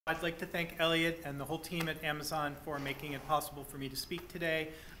I'd like to thank Elliot and the whole team at Amazon for making it possible for me to speak today.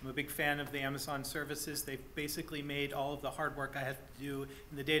 I'm a big fan of the Amazon services. They've basically made all of the hard work I have to do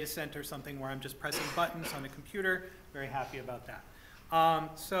in the data center something where I'm just pressing buttons on a computer. Very happy about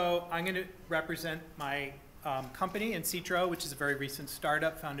that. So I'm going to represent my company, Insitro, which is a very recent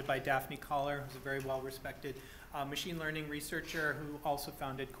startup founded by Daphne Koller, who's a very well-respected machine learning researcher who also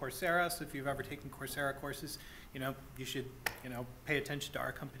founded Coursera. So if you've ever taken Coursera courses, you should, pay attention to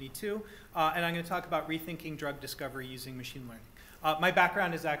our company too. And I'm going to talk about rethinking drug discovery using machine learning. My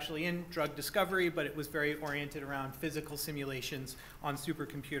background is actually in drug discovery, but it was very oriented around physical simulations on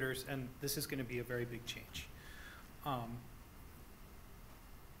supercomputers, and this is going to be a very big change. Oh,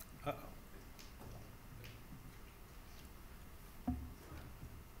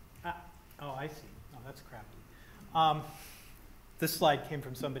 I see. Oh, that's crappy. This slide came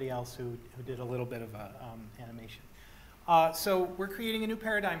from somebody else who did a little bit of animation. So we're creating a new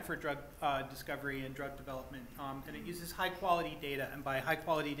paradigm for drug discovery and drug development, and it uses high-quality data. And by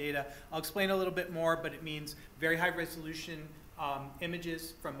high-quality data, I'll explain a little bit more, but it means very high-resolution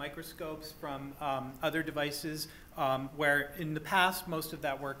images from microscopes, from other devices, where in the past, most of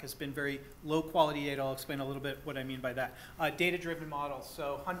that work has been very low-quality data. I'll explain a little bit what I mean by that. Data-driven models,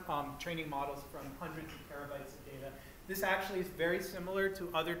 so training models from hundreds of terabytes of data. This actually is very similar to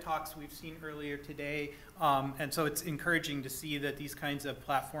other talks we've seen earlier today, and so it's encouraging to see that these kinds of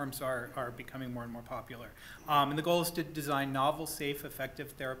platforms are becoming more and more popular. And the goal is to design novel, safe,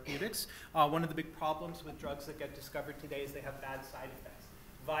 effective therapeutics. One of the big problems with drugs that get discovered today is they have bad side effects.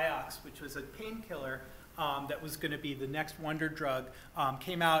 Vioxx, which was a painkiller, that was going to be the next wonder drug,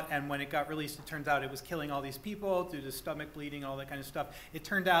 came out, and when it got released, it turns out it was killing all these people due to stomach bleeding, all that kind of stuff. It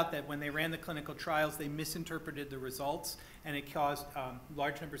turned out that when they ran the clinical trials, they misinterpreted the results, and it caused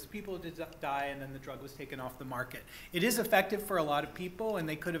large numbers of people to die, and then the drug was taken off the market. It is effective for a lot of people, and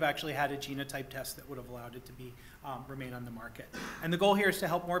they could have actually had a genotype test that would have allowed it to be remain on the market. And the goal here is to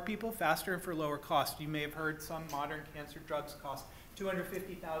help more people faster and for lower cost. You may have heard some modern cancer drugs cost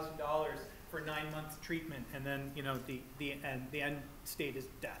 $250,000 for 9-month treatment, and then the end state is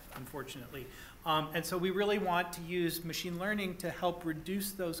death, unfortunately. And so we really want to use machine learning to help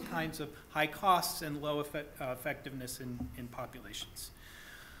reduce those kinds of high costs and low effectiveness in populations.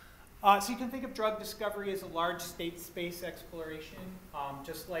 So you can think of drug discovery as a large state space exploration.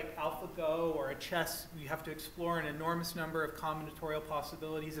 Just like AlphaGo or a chess, you have to explore an enormous number of combinatorial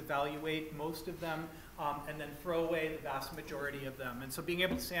possibilities, evaluate most of them, and then throw away the vast majority of them. And so being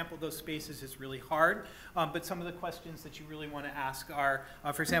able to sample those spaces is really hard. But some of the questions that you really want to ask are,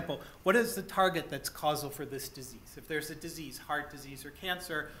 for example, what is the target that's causal for this disease? If there's a disease, heart disease or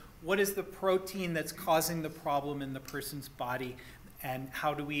cancer, what is the protein that's causing the problem in the person's body? And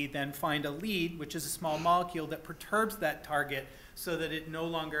how do we then find a lead, which is a small molecule that perturbs that target so that it no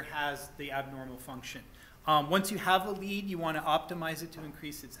longer has the abnormal function? Once you have a lead, you want to optimize it to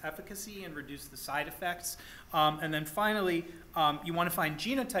increase its efficacy and reduce the side effects. And then finally, you want to find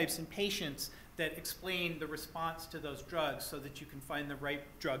genotypes in patients that explain the response to those drugs so that you can find the right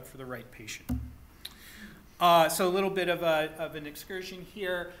drug for the right patient. So a little bit of an excursion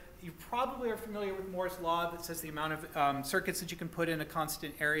here. You probably are familiar with Moore's law that says the amount of circuits that you can put in a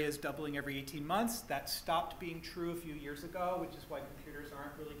constant area is doubling every 18 months. That stopped being true a few years ago, which is why computers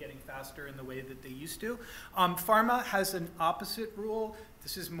aren't really getting faster in the way that they used to. Pharma has an opposite rule.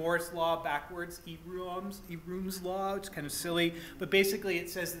 This is Moore's law backwards, Eroom's law. It's kind of silly, but basically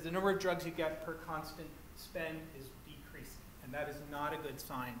it says that the number of drugs you get per constant spend is decreasing, and that is not a good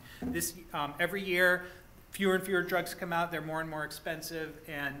sign. This every year, fewer and fewer drugs come out, they're more and more expensive,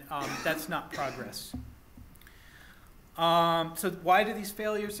 and that's not progress. So why do these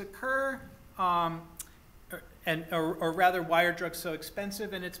failures occur? Or rather, why are drugs so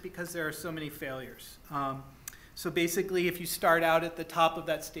expensive? And it's because there are so many failures. So basically, if you start out at the top of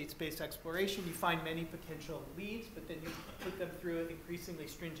that state space exploration, you find many potential leads, but then you put them through increasingly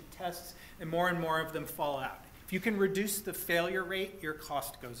stringent tests, and more of them fall out. If you can reduce the failure rate, your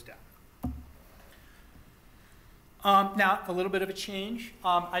cost goes down. Now, a little bit of a change.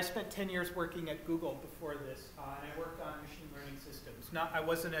 I spent 10 years working at Google before this, and I worked on machine learning systems. I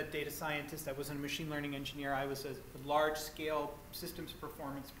wasn't a data scientist, I wasn't a machine learning engineer, I was a large-scale systems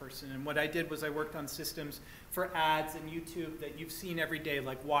performance person. And what I did was I worked on systems for ads in YouTube that you've seen every day,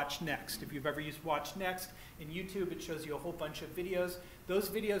 like Watch Next. If you've ever used Watch Next, in YouTube it shows you a whole bunch of videos. Those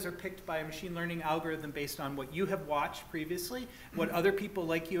videos are picked by a machine learning algorithm based on what you have watched previously, what other people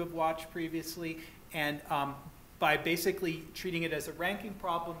like you have watched previously, and by basically treating it as a ranking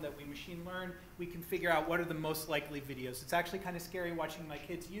problem that we machine learn, we can figure out what are the most likely videos. It's actually kind of scary watching my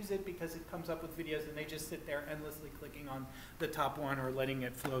kids use it because it comes up with videos and they just sit there endlessly clicking on the top one or letting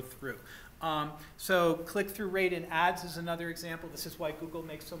it flow through. So click-through rate in ads is another example. This is why Google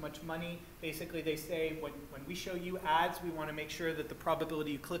makes so much money. Basically, they say when we show you ads, we want to make sure that the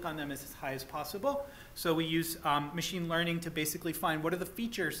probability you click on them is as high as possible. So we use machine learning to basically find what are the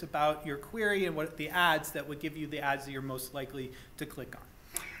features about your query and what are the ads that would give you the ads that you're most likely to click on.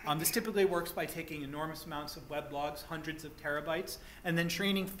 This typically works by taking enormous amounts of web logs, hundreds of terabytes, and then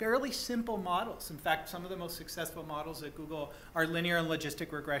training fairly simple models. In fact, some of the most successful models at Google are linear and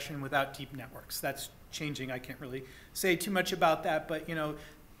logistic regression without deep networks. That's changing. I can't really say too much about that, but you know,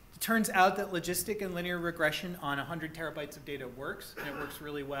 it turns out that logistic and linear regression on 100 terabytes of data works, and it works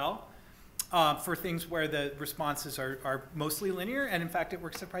really well for things where the responses are mostly linear, and in fact, it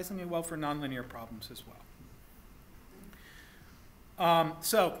works surprisingly well for nonlinear problems as well.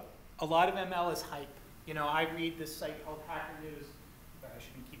 So a lot of ML is hype. You know, I read this site called Hacker News. Sorry, I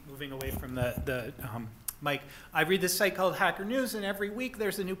shouldn't keep moving away from the mic. I read this site called Hacker News, and every week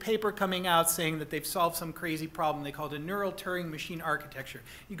there's a new paper coming out saying that they've solved some crazy problem. They call it a neural Turing machine architecture.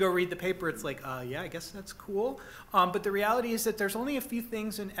 You go read the paper, it's like, yeah, I guess that's cool. But the reality is that there's only a few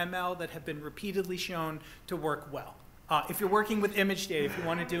things in ML that have been repeatedly shown to work well. If you're working with image data, if you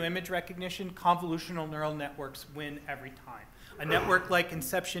want to do image recognition, convolutional neural networks win every time. A network like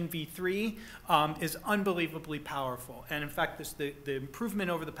Inception v3 is unbelievably powerful. And in fact, the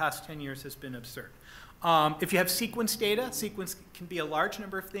improvement over the past 10 years has been absurd. If you have sequence data, sequence can be a large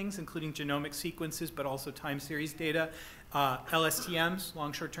number of things, including genomic sequences, but also time series data. LSTMs,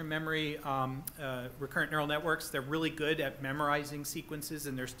 long short-term memory, recurrent neural networks, they're really good at memorizing sequences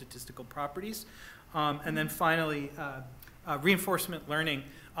and their statistical properties. And then finally, reinforcement learning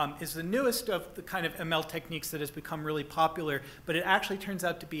is the newest of the kind of ML techniques that has become really popular, but it actually turns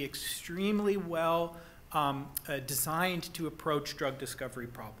out to be extremely well designed to approach drug discovery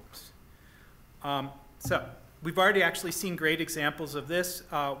problems. So we've already actually seen great examples of this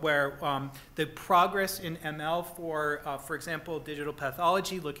where the progress in ML for example, digital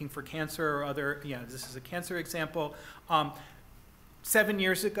pathology, looking for cancer or other, this is a cancer example. 7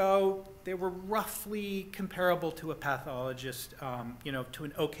 years ago, they were roughly comparable to a pathologist, to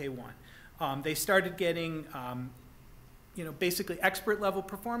an OK one. They started getting, basically expert level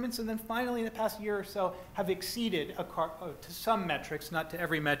performance, and then finally in the past year or so have exceeded, to some metrics, not to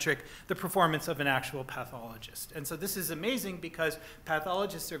every metric, the performance of an actual pathologist. And so this is amazing because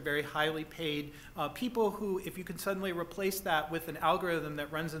pathologists are very highly paid people who, if you can suddenly replace that with an algorithm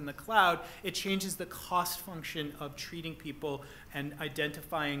that runs in the cloud, it changes the cost function of treating people and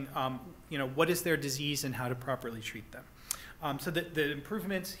identifying what is their disease and how to properly treat them. So the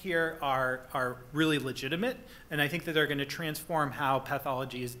improvements here are really legitimate, and I think that they're going to transform how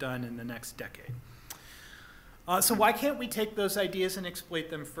pathology is done in the next decade. So why can't we take those ideas and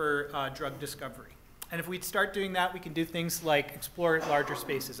exploit them for drug discovery? And if we start doing that, we can do things like explore larger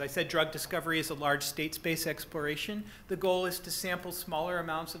spaces. I said drug discovery is a large state space exploration. The goal is to sample smaller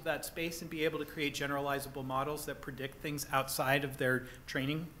amounts of that space and be able to create generalizable models that predict things outside of their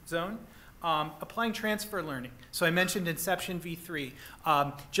training zone. Applying transfer learning. So I mentioned Inception v3.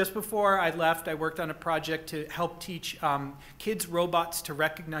 Just before I left, I worked on a project to help teach kids robots to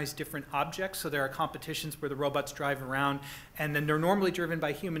recognize different objects. So there are competitions where the robots drive around, and then they're normally driven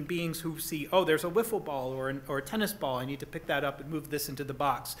by human beings who see, oh, there's a wiffle ball or a tennis ball. I need to pick that up and move this into the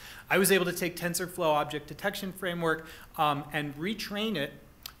box. I was able to take TensorFlow object detection framework and retrain it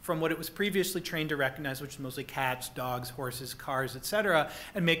from what it was previously trained to recognize, which is mostly cats, dogs, horses, cars, et cetera,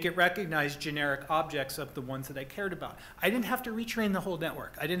 and make it recognize generic objects of the ones that I cared about. I didn't have to retrain the whole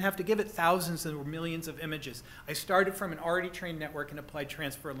network. I didn't have to give it thousands or millions of images. I started from an already trained network and applied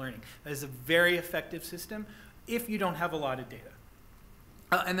transfer learning. That is a very effective system if you don't have a lot of data.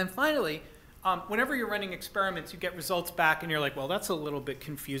 And then finally, whenever you're running experiments, you get results back and you're like, well, that's a little bit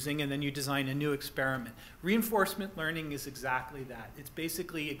confusing, and then you design a new experiment. Reinforcement learning is exactly that. It's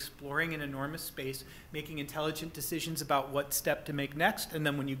basically exploring an enormous space, making intelligent decisions about what step to make next, and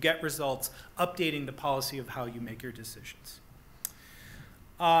then when you get results, updating the policy of how you make your decisions.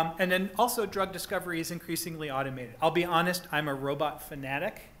 And then also drug discovery is increasingly automated. I'll be honest, I'm a robot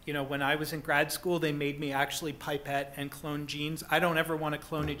fanatic. You know, when I was in grad school, they made me actually pipette and clone genes. I don't ever want to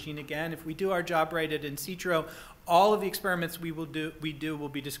clone a gene again. If we do our job right at Insitro, all of the experiments we do will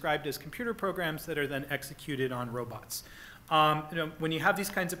be described as computer programs that are then executed on robots. When you have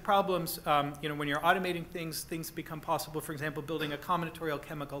these kinds of problems, when you're automating things, things become possible. For example, building a combinatorial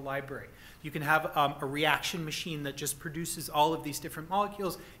chemical library. You can have a reaction machine that just produces all of these different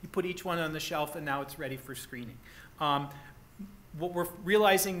molecules. You put each one on the shelf, and now it's ready for screening. what we're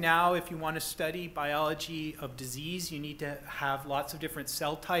realizing now, if you want to study biology of disease, you need to have lots of different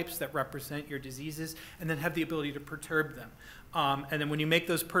cell types that represent your diseases and then have the ability to perturb them. And then when you make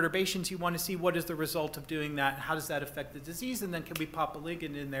those perturbations, you want to see what is the result of doing that, how does that affect the disease, and then can we pop a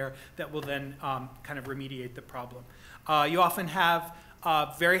ligand in there that will then kind of remediate the problem. You often have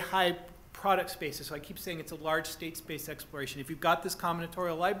very high product spaces. So I keep saying it's a large state space exploration. If you've got this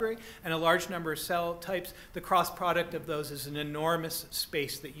combinatorial library and a large number of cell types, the cross product of those is an enormous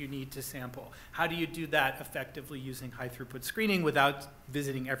space that you need to sample. How do you do that effectively using high throughput screening without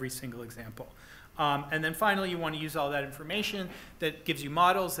visiting every single example? And then finally, you want to use all that information that gives you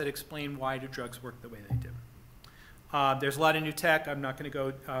models that explain why do drugs work the way they do. There's a lot of new tech. I'm not going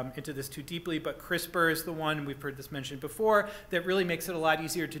to go into this too deeply, but CRISPR is the one, we've heard this mentioned before, that really makes it a lot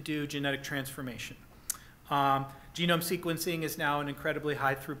easier to do genetic transformation. Genome sequencing is now an incredibly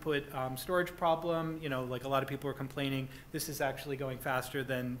high throughput storage problem. You know, like a lot of people are complaining, this is actually going faster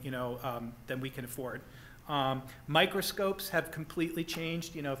than, than we can afford. Microscopes have completely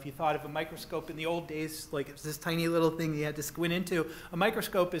changed. You know, if you thought of a microscope in the old days, like it's this tiny little thing you had to squint into, a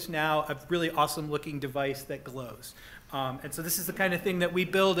microscope is now a really awesome looking device that glows. And so this is the kind of thing that we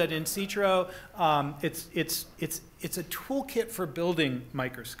build at Insitro. It's a toolkit for building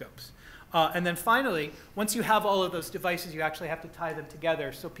microscopes. And then finally, once you have all of those devices, you actually have to tie them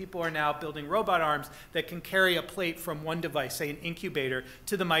together. So people are now building robot arms that can carry a plate from one device, say an incubator,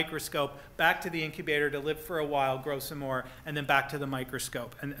 to the microscope, back to the incubator to live for a while, grow some more, and then back to the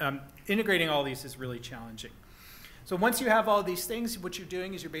microscope. And integrating all these is really challenging. So once you have all these things, what you're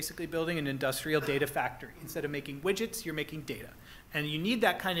doing is you're basically building an industrial data factory. Instead of making widgets, you're making data. And you need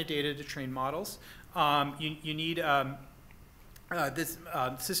that kind of data to train models. You need this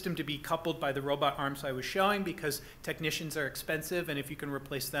system to be coupled by the robot arms I was showing, because technicians are expensive, and if you can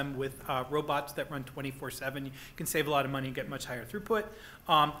replace them with robots that run 24/7, you can save a lot of money and get much higher throughput.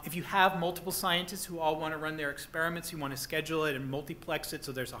 If you have multiple scientists who all want to run their experiments, you want to schedule it and multiplex it,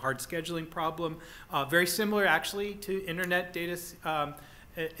 so there's a hard scheduling problem. Very similar, actually, to internet data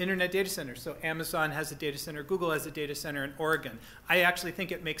centers. So Amazon has a data center, Google has a data center in Oregon. I actually think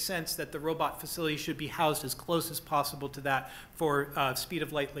it makes sense that the robot facility should be housed as close as possible to that for speed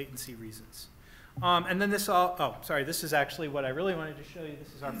of light latency reasons. And then this this is actually what I really wanted to show you.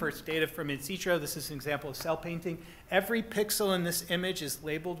 This is our first data from Insitro. This is an example of cell painting. Every pixel in this image is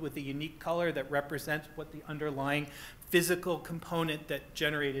labeled with a unique color that represents what the underlying physical component that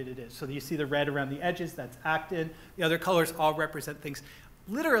generated it is. So you see the red around the edges, that's actin. The other colors all represent things.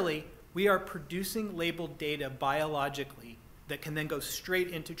 Literally, we are producing labeled data biologically that can then go straight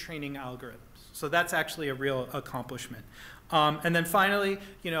into training algorithms. So that's actually a real accomplishment. And then finally,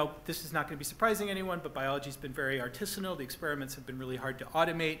 this is not going to be surprising anyone, but biology's been very artisanal. The experiments have been really hard to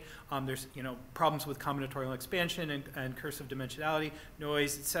automate. There's problems with combinatorial expansion and cursive dimensionality,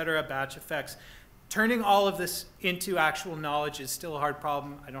 noise, et cetera, batch effects. Turning all of this into actual knowledge is still a hard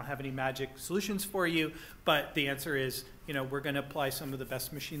problem. I don't have any magic solutions for you, but the answer is, we're going to apply some of the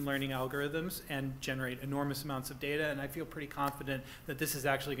best machine learning algorithms and generate enormous amounts of data, and I feel pretty confident that this is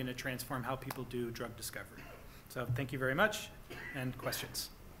actually going to transform how people do drug discovery. So thank you very much, and questions?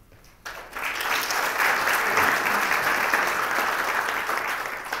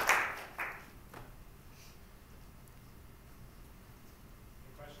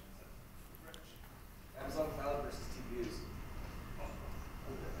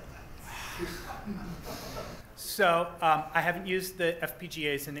 So I haven't used the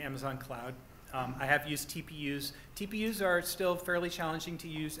FPGAs in the Amazon cloud. I have used TPUs. TPUs are still fairly challenging to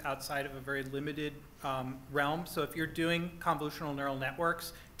use outside of a very limited realm. So if you're doing convolutional neural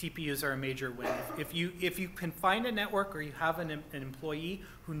networks, TPUs are a major win. If you can find a network or you have an employee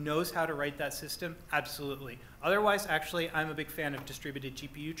who knows how to write that system, absolutely. Otherwise, actually, I'm a big fan of distributed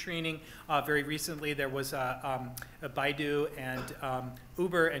GPU training. Very recently, there was a Baidu and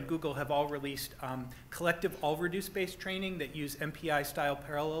Uber and Google have all released collective all-reduce-based training that use MPI-style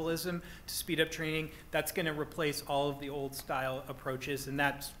parallelism to speed up training. That's going to replace all of the old-style approaches, and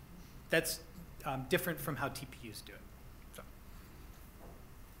that's different from how TPUs do it. So.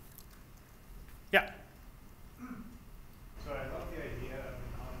 Yeah. So I love the idea of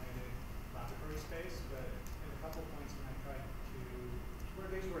an automated laboratory space, but in a couple points when I tried to,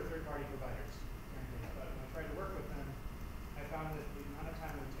 these were third-party providers, frankly, but when I tried to work with them, I found that the amount of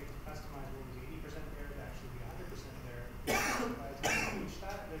time it would take to customize what was 80% there to actually be 100% there. By the time you reach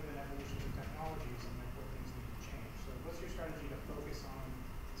that, there's been evolution in technologies and therefore things need to change. So what's your strategy to focus on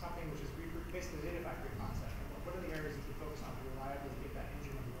something which is basically the data factory concept? And what are the areas you should focus on to reliably get that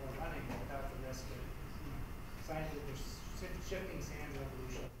engine of the war running without the risk that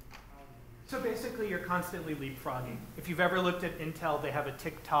So basically, you're constantly leapfrogging. If you've ever looked at Intel, they have a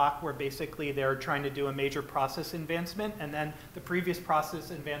tick-tock where basically they're trying to do a major process advancement, and then the previous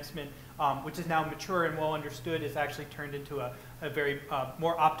process advancement, which is now mature and well understood, is actually turned into a very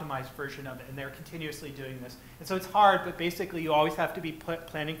more optimized version of it, and they're continuously doing this. And so it's hard, but basically you always have to be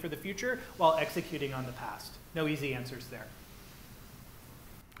planning for the future while executing on the past. No easy answers there.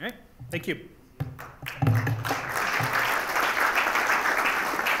 All right, thank you.